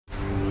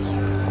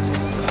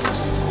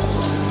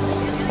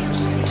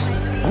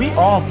We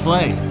all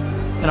play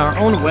in our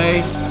own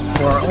way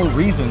for our own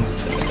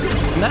reasons.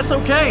 And that's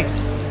okay,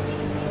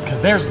 because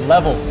there's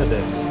levels to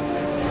this.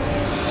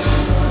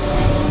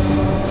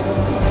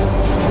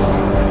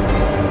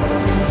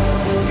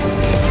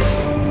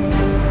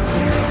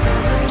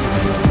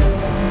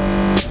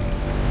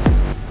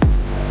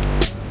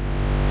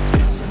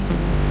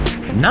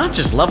 Not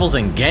just levels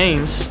in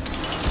games.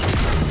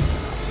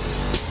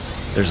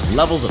 There's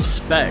levels of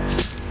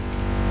specs.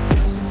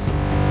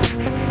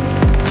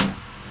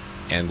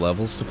 And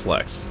levels to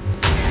flex.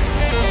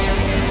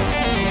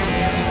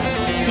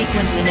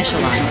 Sequence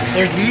initialized.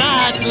 There's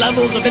mad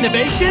levels of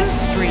innovation.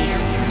 3, 2, 1.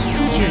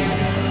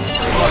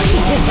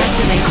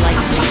 Activate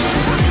light speed.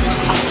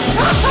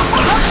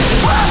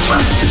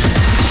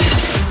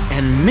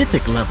 And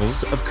mythic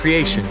levels of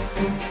creation.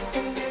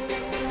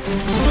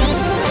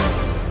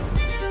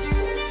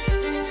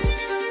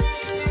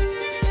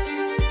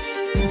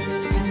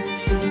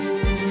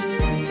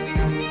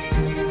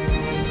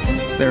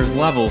 There's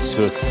levels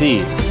to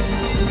exceed.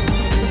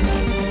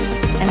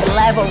 And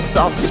levels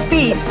of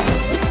speed.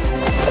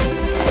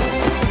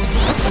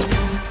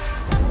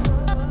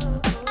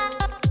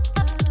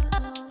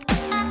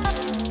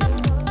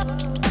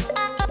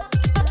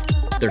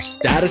 There's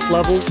status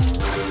levels.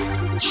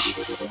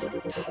 Yes.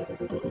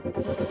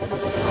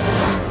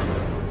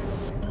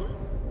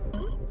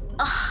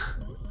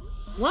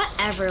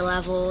 Whatever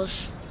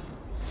levels.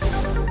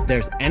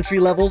 There's entry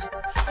levels.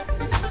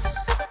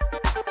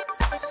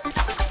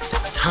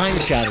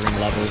 Time-shattering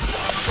levels.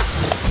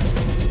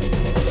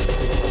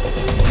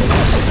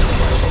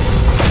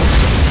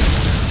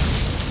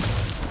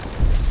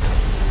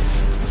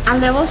 And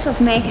levels of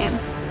mayhem.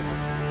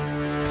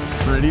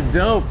 Pretty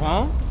dope,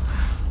 huh?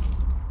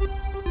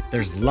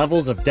 There's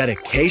levels of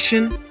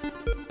dedication,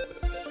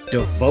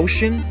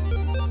 devotion,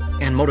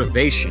 and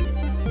motivation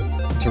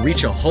to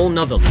reach a whole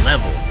nother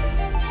level.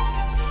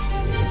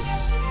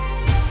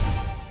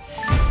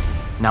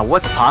 Now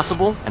what's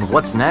possible and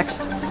what's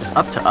next is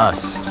up to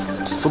us.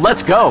 So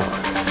let's go.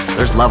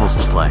 There's levels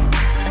to play.